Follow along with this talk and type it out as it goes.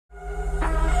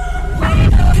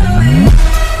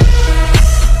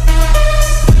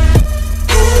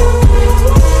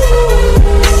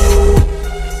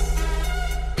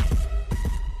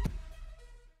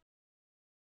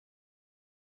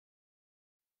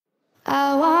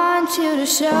I want you to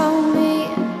show me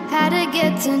how to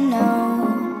get to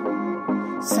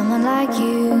know someone like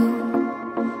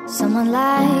you, someone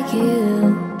like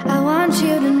you. I want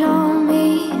you to know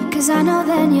me, 'cause I know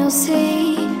then you'll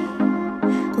see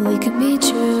we can be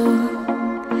true,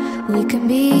 we can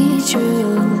be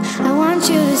true. I want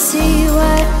you to see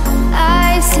what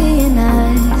I see in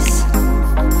us,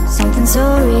 something so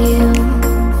real,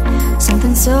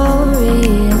 something so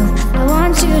real. I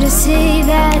want you to see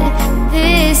that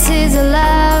this is a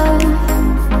love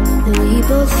that we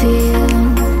both feel,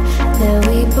 that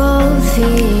we both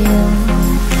feel.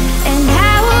 And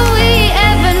how will we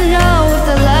ever know if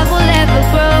the love will ever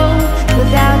grow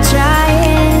without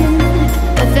trying,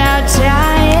 without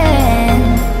trying?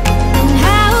 And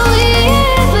how will we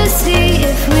ever see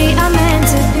if we are meant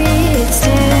to be? It's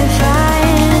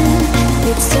terrifying,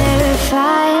 it's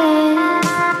terrifying.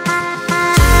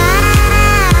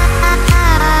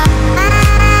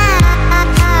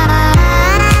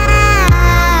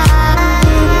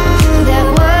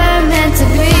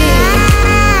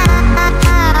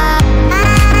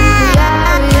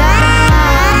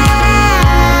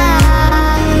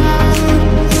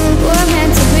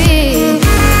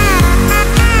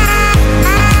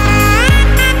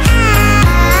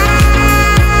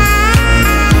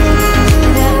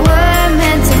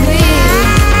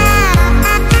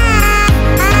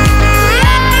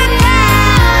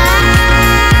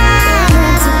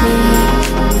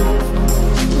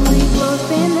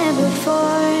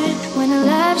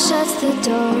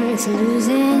 It's a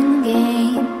losing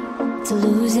game, it's a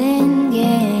losing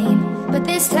game. But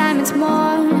this time it's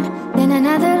more than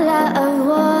another lot of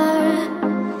war.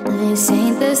 This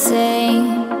ain't the same,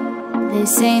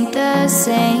 this ain't the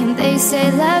same. They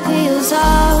say love heals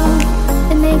all,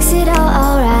 it makes it all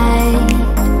alright.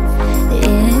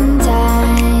 In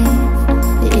time,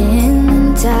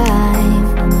 in time.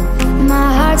 My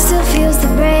heart still feels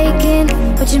the breaking,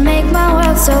 but you make my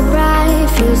world so bright.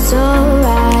 Feels so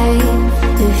right,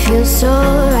 it feels so